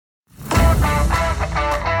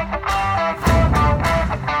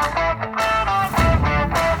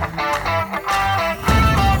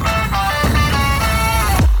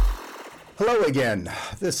Hello again.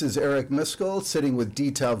 This is Eric Miskell sitting with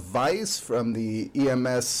Dita Weiss from the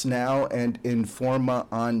EMSNOW and in4ma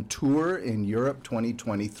on tour in Europe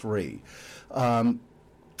 2023. One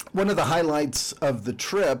of the highlights of the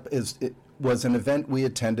trip was an event we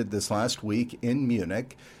attended this last week in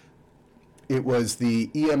Munich. It was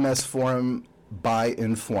the EMS Forum by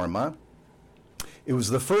in4ma. It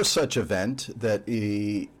was the first such event that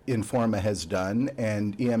in4ma has done,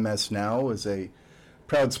 and EMSNOW is a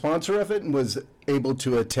proud sponsor of it and was able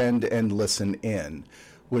to attend and listen in,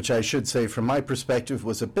 which I should say from my perspective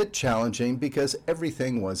was a bit challenging because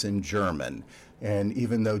everything was in German. And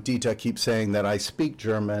even though Dita keeps saying that I speak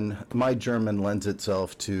German, my German lends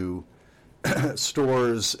itself to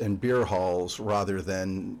stores and beer halls rather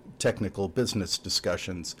than technical business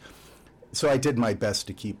discussions. So I did my best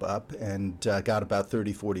to keep up and got about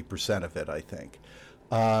 30-40% of it, I think.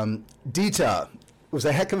 Dita, it was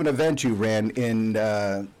a heck of an event you ran in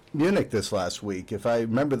Munich this last week. If I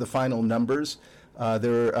remember the final numbers,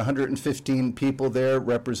 there were 115 people there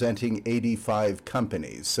representing 85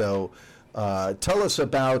 companies. So tell us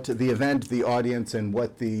about the event, the audience, and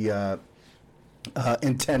what the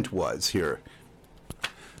intent was here.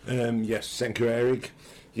 Yes, thank you, Eric.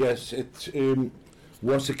 Yes, it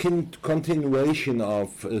was a continuation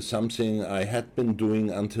of something I had been doing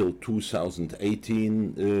until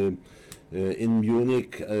 2018 in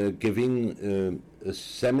Munich, giving a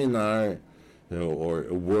seminar or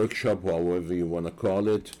a workshop, however you want to call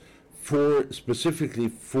it, specifically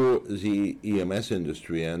for the EMS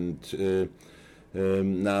industry. And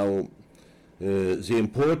now the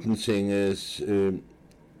important thing is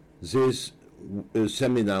this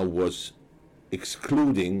seminar was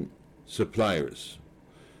excluding suppliers.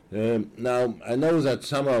 Now, I know that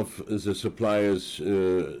some of the suppliers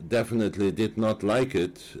definitely did not like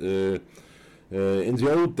it. In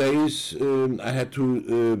the old days, I had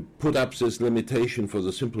to put up this limitation for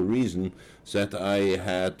the simple reason that I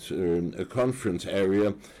had a conference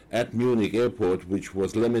area at Munich Airport which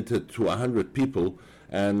was limited to 100 people,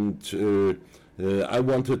 and I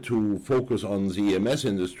wanted to focus on the EMS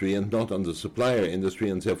industry and not on the supplier industry,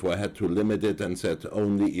 and therefore I had to limit it and said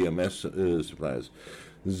only EMS suppliers.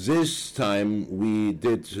 This time we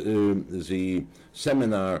did the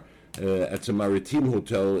seminar at the Maritime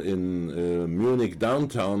Hotel in Munich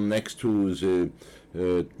downtown next to the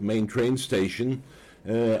main train station,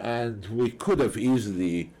 and we could have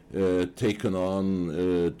easily taken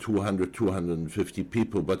on 200, 250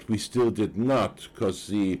 people, but we still did not, because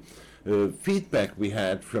the feedback we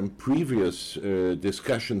had from previous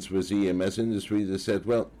discussions with the EMS industry, they said,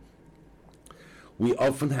 well, we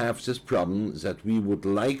often have this problem that we would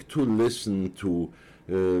like to listen to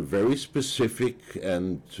very specific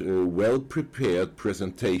and well-prepared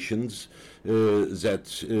presentations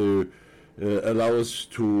that allow us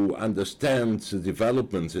to understand the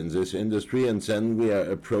developments in this industry, and then we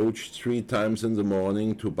are approached 3 times in the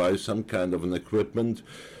morning to buy some kind of an equipment,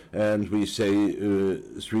 and we say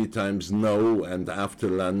 3 times no, and after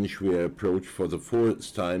lunch we are approached for the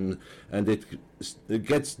 4th time, and it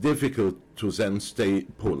gets difficult to then stay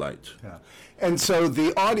polite. Yeah. And so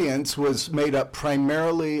the audience was made up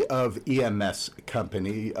primarily of EMS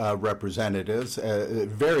company representatives,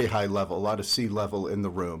 very high level, a lot of C-level in the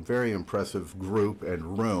room, very impressive group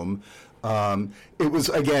and room.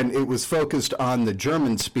 It was focused on the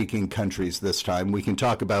German-speaking countries this time. We can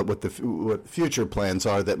talk about what future plans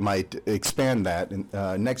are that might expand that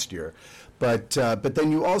next year. But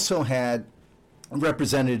then you also had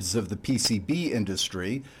representatives of the PCB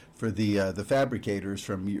industry for the fabricators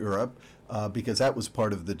from Europe, because that was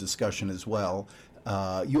part of the discussion as well.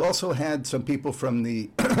 You also had some people from the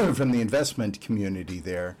from the investment community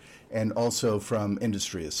there, and also from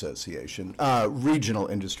industry association, regional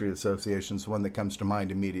industry associations. One that comes to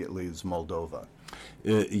mind immediately is Moldova.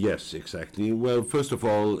 Yes, exactly. Well, first of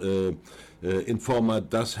all, in4ma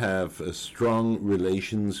does have strong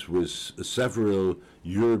relations with several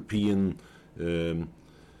European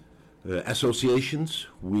associations.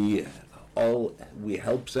 We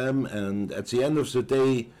help them, and at the end of the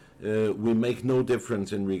day, we make no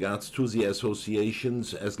difference in regards to the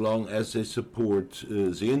associations as long as they support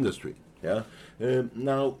the industry. Yeah.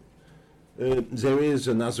 Now, there is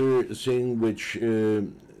another thing which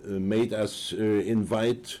made us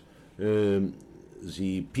invite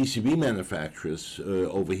the PCB manufacturers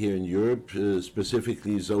over here in Europe,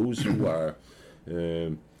 specifically those who are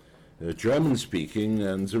German-speaking,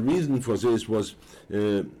 and the reason for this was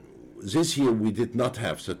this year we did not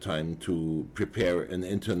have the time to prepare an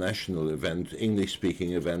international event,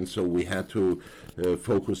 English-speaking event, so we had to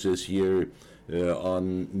focus this year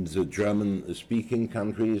on the German-speaking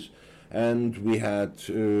countries. and we had,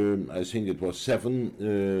 I think it was 7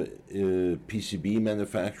 PCB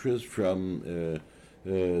manufacturers from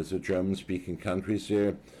the German-speaking countries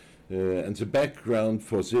there. And the background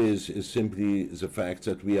for this is simply the fact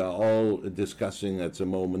that we are all discussing at the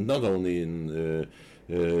moment, not only in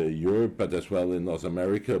Europe, but as well in North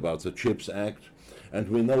America, about the CHIPS Act. And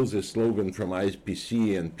we know the slogan from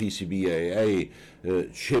IPC and PCBAA,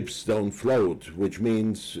 chips don't float, which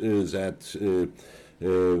means that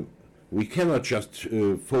we cannot just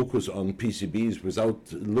focus on PCBs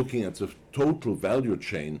without looking at the total value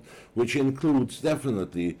chain, which includes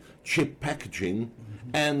definitely chip packaging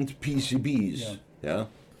and PCBs. Yeah.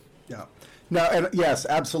 No, and yes,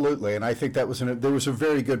 absolutely, and I think that was there was a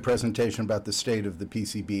very good presentation about the state of the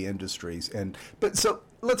PCB industries. But so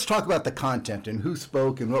let's talk about the content and who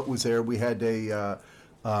spoke and what was there. We had a,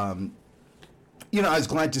 I was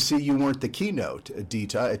glad to see you weren't the keynote,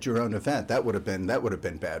 Dita, at your own event. That would have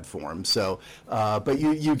been bad form. So, but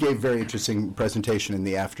you gave a very interesting presentation in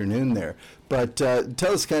the afternoon there. But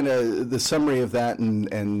tell us kind of the summary of that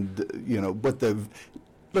and what the.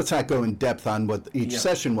 Let's not go in depth on what each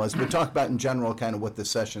session was, but talk about in general kind of what the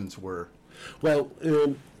sessions were. Well,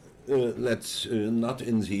 let's not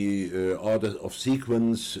in the order of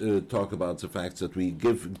sequence talk about the fact that we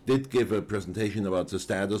did give a presentation about the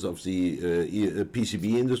status of the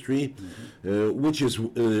PCB industry, which is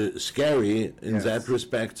scary in that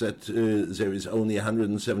respect that there is only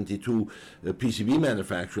 172 PCB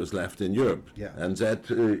manufacturers left in Europe, and that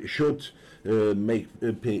should make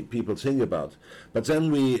people think about. But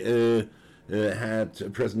then we had a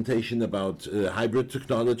presentation about hybrid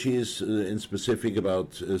technologies, in specific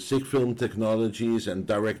about thick film technologies and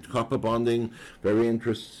direct copper bonding. Very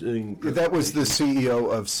interesting. That was the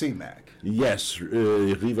CEO of CMAC. Yes,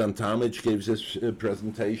 Rivan Tamic gave this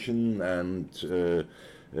presentation, and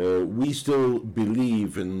we still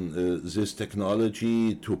believe in this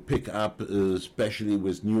technology to pick up, especially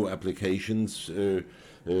with new applications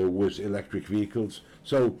with electric vehicles.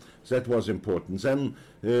 So that was important. Then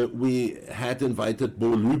we had invited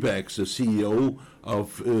Bo Lübeck, the CEO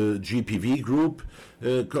of GPV Group,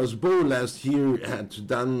 because Bo last year had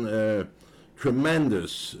done a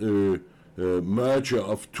tremendous merger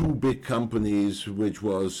of 2 big companies, which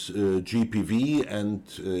was GPV and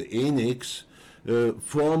Enix,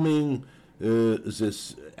 forming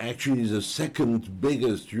this actually the second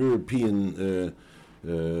biggest European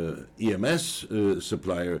EMS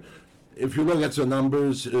supplier. If you look at the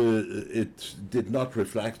numbers, it did not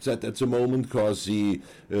reflect that at the moment, because the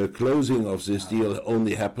closing of this deal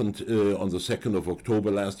only happened on the 2nd of October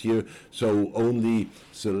last year, so only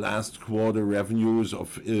the last quarter revenues of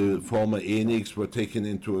former Enix were taken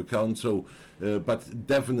into account. So, but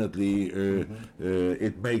definitely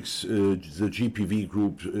it makes the GPV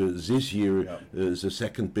group this year the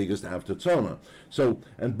second biggest after Zollner. So,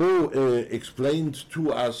 and Bo explained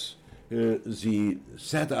to us the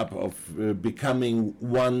setup of becoming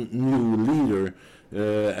one new leader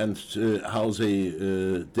and how they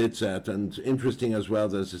did that. And interesting as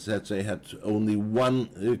well, as I said, they had only one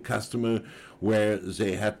customer where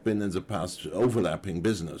they had been in the past overlapping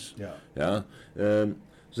business.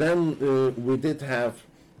 Then we did have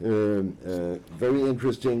very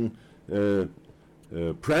interesting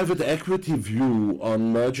private equity view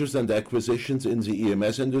on mergers and acquisitions in the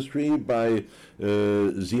EMS industry by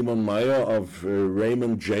Simon Meyer of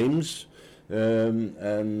Raymond James.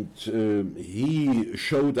 And he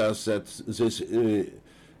showed us that this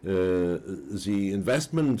the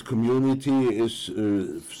investment community is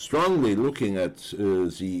strongly looking at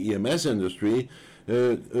the EMS industry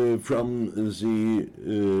from the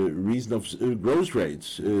reason of growth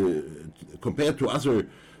rates. Compared to other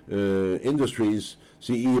industries,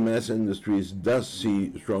 the EMS industries does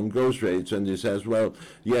see strong growth rates, and he says, well,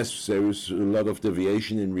 yes, there is a lot of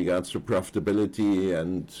deviation in regards to profitability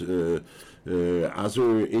and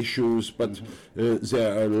other issues, but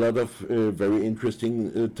there are a lot of very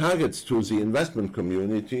interesting targets to the investment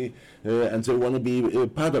community, and they want to be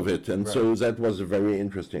part of it, and so that was very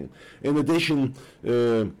interesting. In addition,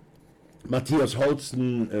 Matthias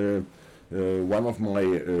Holsten, one of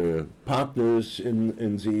my partners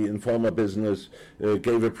in the in4ma business,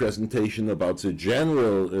 gave a presentation about the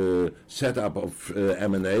general setup of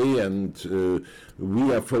M&A, and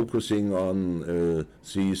we are focusing on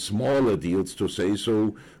the smaller deals, to say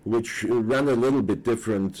so, which run a little bit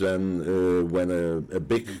different than when a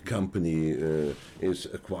big company is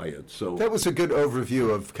acquired. So that was a good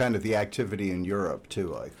overview of kind of the activity in Europe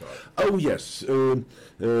too, I thought. Oh yes,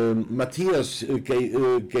 Matthias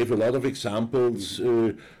gave a lot of examples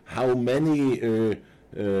how many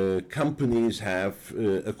companies have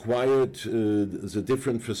acquired the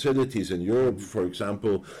different facilities in Europe. For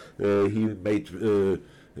example, he made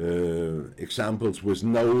examples with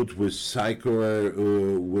Node, with Sycor,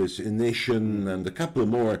 with Inition, and a couple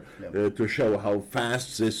more to show how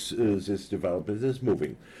fast this development is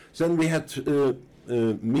moving. Then we had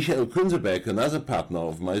Michael Kunzebeck, another partner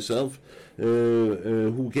of myself,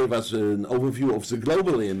 who gave us an overview of the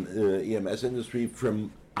global EMS industry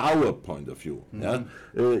from our point of view.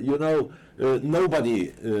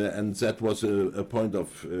 Nobody, and that was a point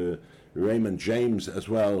of Raymond James as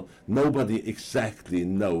well, nobody exactly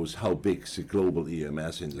knows how big the global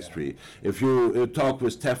EMS industry. If you talk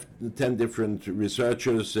with 10 different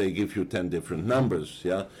researchers, they give you 10 different numbers.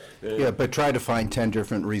 But try to find 10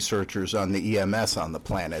 different researchers on the EMS on the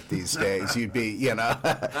planet these days. You'd be,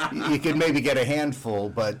 you could maybe get a handful,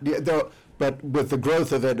 but with the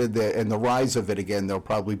growth of it and the rise of it again, there'll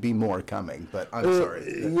probably be more coming. But I'm sorry.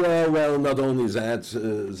 Yeah, well, not only that,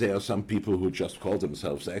 there are some people who just call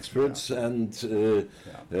themselves experts, and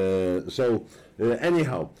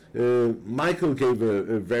anyhow, Michael gave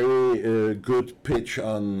a very good pitch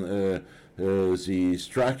on the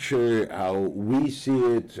structure, how we see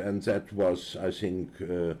it, and that was, I think,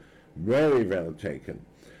 very well taken.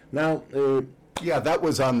 Now, that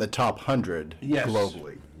was on the top 100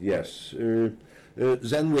 globally. Yes.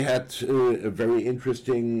 Then we had a very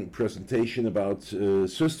interesting presentation about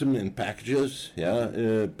system in packages,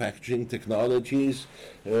 packaging technologies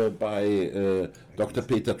by Dr.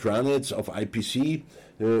 Peter Tranitz of IPC,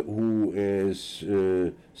 who is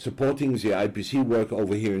supporting the IPC work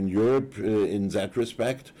over here in Europe in that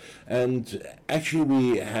respect. And actually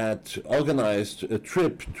we had organized a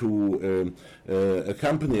trip to a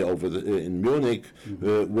company over in Munich,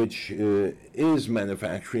 which is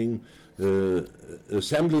manufacturing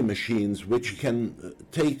assembly machines which can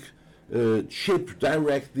take chip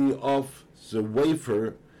directly off the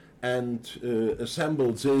wafer and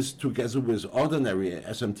assemble this together with ordinary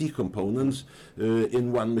SMT components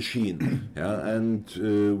in one machine. And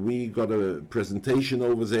we got a presentation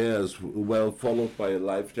over there as well, followed by a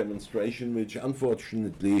live demonstration, which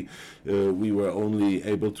unfortunately we were only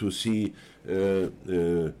able to see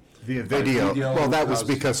via video. Well, that was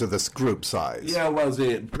because of this group size. Yeah, well,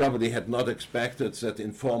 they probably had not expected that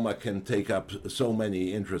in4ma can take up so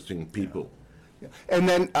many interesting people. And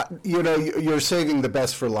then you're saving the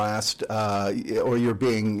best for last, or you're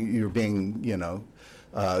being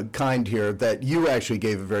kind here, that you actually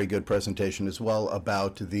gave a very good presentation as well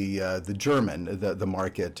about the German the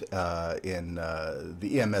market in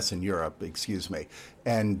the EMS in Europe,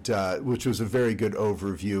 and which was a very good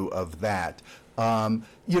overview of that.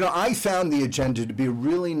 I found the agenda to be a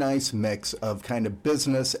really nice mix of kind of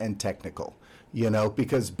business and technical.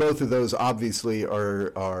 Because both of those obviously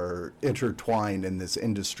are intertwined in this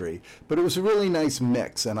industry. But it was a really nice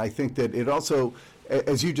mix, and I think that it also,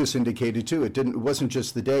 as you just indicated too, it wasn't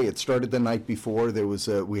just the day. It started the night before. There was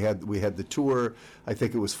we had the tour. I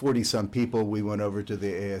think it was 40-some people. We went over to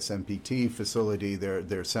the ASMPT facility,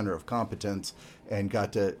 their center of competence, and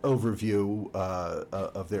got to overview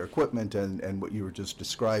of their equipment and what you were just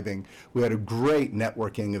describing. We had a great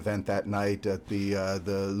networking event that night at the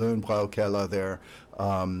Löhnbraukeller there,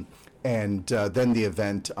 and then the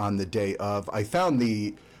event on the day of. I found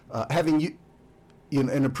in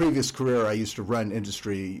a previous career, I used to run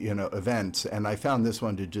industry, events, and I found this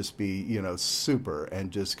one to just be, super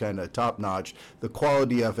and just kind of top notch. The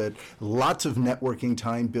quality of it, lots of networking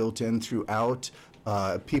time built in throughout.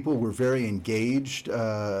 People were very engaged,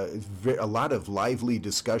 a lot of lively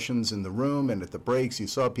discussions in the room and at the breaks. You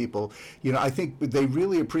saw people, I think they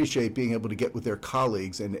really appreciate being able to get with their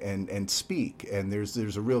colleagues and speak, and there's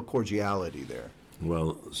a real cordiality there.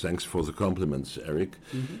 Well, thanks for the compliments, Eric.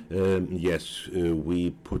 Yes,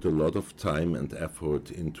 we put a lot of time and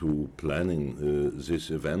effort into planning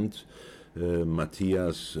this event.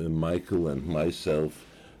 Matthias, Michael, and myself,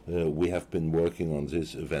 we have been working on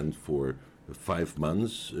this event for 5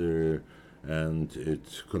 months, and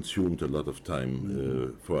it consumed a lot of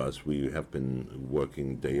time for us. We have been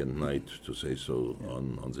working day and night, to say so,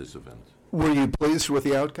 on this event. Were you pleased with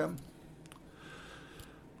the outcome?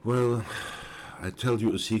 Well, I tell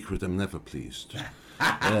you a secret, I'm never pleased.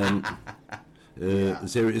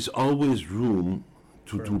 There is always room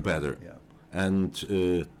to do better.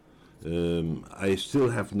 And I still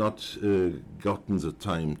have not gotten the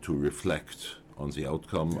time to reflect on the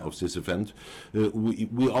outcome of this event.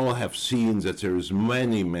 We all have seen that there is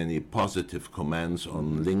many positive comments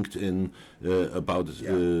on LinkedIn about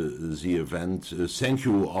the event. Thank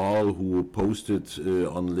you all who posted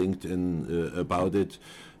on LinkedIn about it.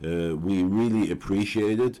 We really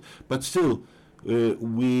appreciate it. But still,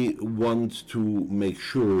 we want to make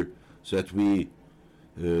sure that we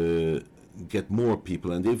get more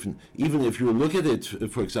people. And even if you look at it,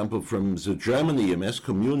 for example, from the German EMS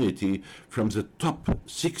community, from the top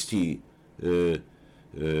 60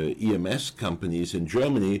 EMS companies in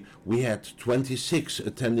Germany, we had 26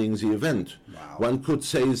 attending the event. Wow. One could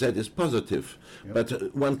say that is positive, Yep.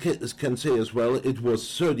 but one can say as well it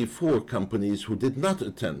was 34 companies who did not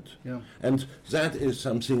attend. Yeah. And that is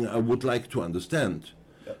something I would like to understand.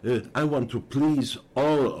 I want to please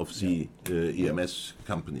all of the EMS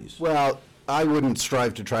companies. Well, I wouldn't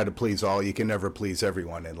strive to try to please all. You can never please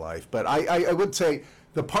everyone in life. But I would say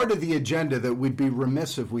the part of the agenda that we'd be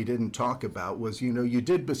remiss if we didn't talk about was, you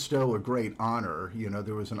did bestow a great honor.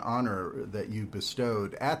 There was an honor that you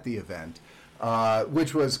bestowed at the event,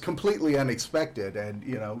 which was completely unexpected and,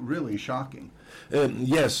 really shocking.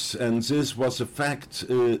 Yes, and this was a fact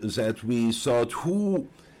that we thought who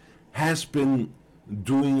has been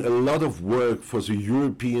doing a lot of work for the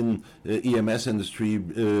European EMS industry,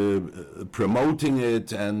 promoting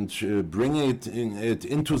it and bringing it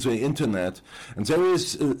into the internet. And there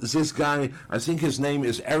is this guy, I think his name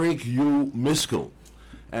is Eric U. Miskel,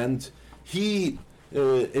 and he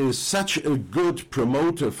is such a good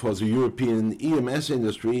promoter for the European EMS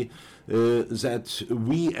industry that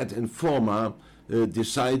we at in4ma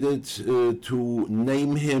decided to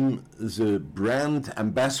name him the brand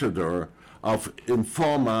ambassador of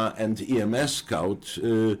in4ma and EMS Scout,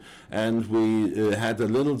 and we had a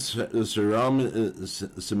little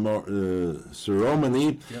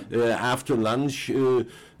ceremony after lunch,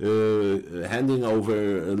 handing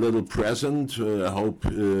over a little present. I hope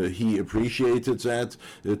he appreciated that,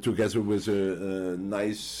 together with a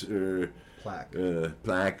nice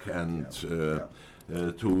plaque and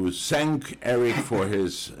to thank Eric for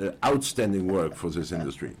his outstanding work for this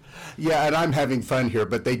industry. Yeah, and I'm having fun here,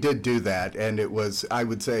 but they did do that, and it was, I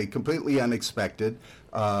would say, completely unexpected,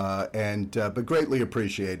 but greatly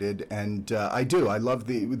appreciated. And I love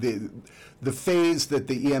the phase that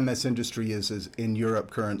the EMS industry is in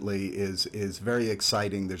Europe currently is very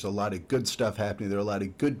exciting. There's a lot of good stuff happening. There are a lot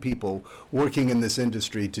of good people working in this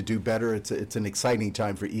industry to do better. It's an exciting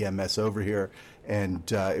time for EMS over here.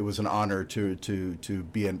 And it was an honor to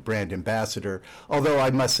be a brand ambassador. Although I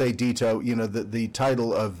must say, Dito, the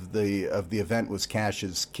title of the event was Cash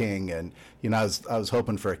is King, and I was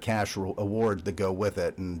hoping for a cash award to go with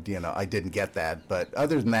it, and I didn't get that. But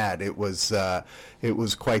other than that, it was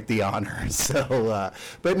quite the honor. So,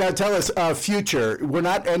 but now tell us, future. We're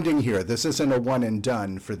not ending here. This isn't a one and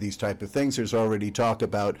done for these type of things. There's already talk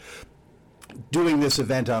about doing this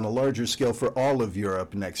event on a larger scale for all of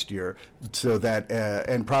Europe next year, so that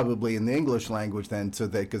and probably in the English language then, so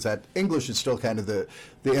that because that English is still kind of the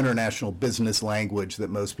international business language that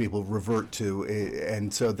most people revert to,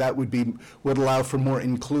 and so that would allow for more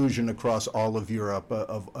inclusion across all of Europe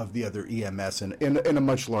of the other EMS in a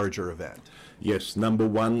much larger event. Yes, number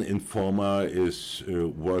one, in4ma is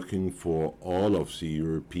working for all of the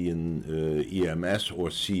European EMS or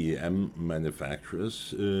CEM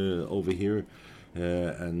manufacturers over here,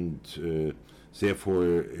 and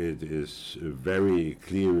therefore it is very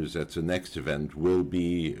clear that the next event will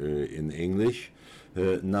be in English.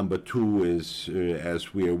 Number two is,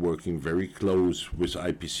 as we are working very close with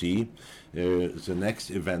IPC, the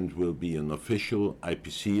next event will be an official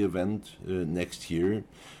IPC event next year.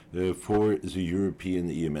 For the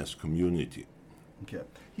European EMS community. Okay.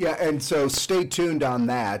 Yeah, and so stay tuned on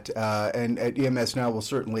that, and at EMSNOW will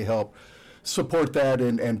certainly help support that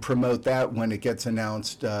and promote that when it gets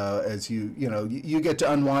announced, as you get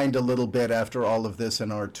to unwind a little bit after all of this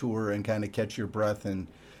in our tour and kind of catch your breath and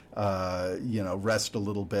rest a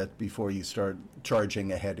little bit before you start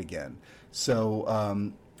charging ahead again.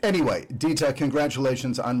 So anyway, Dita,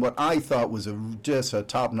 congratulations on what I thought was just a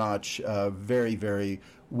top-notch, very, very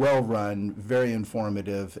well-run, very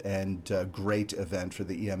informative, and great event for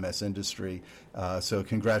the EMS industry. So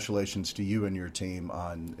congratulations to you and your team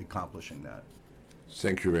on accomplishing that.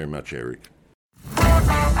 Thank you very much, Eric.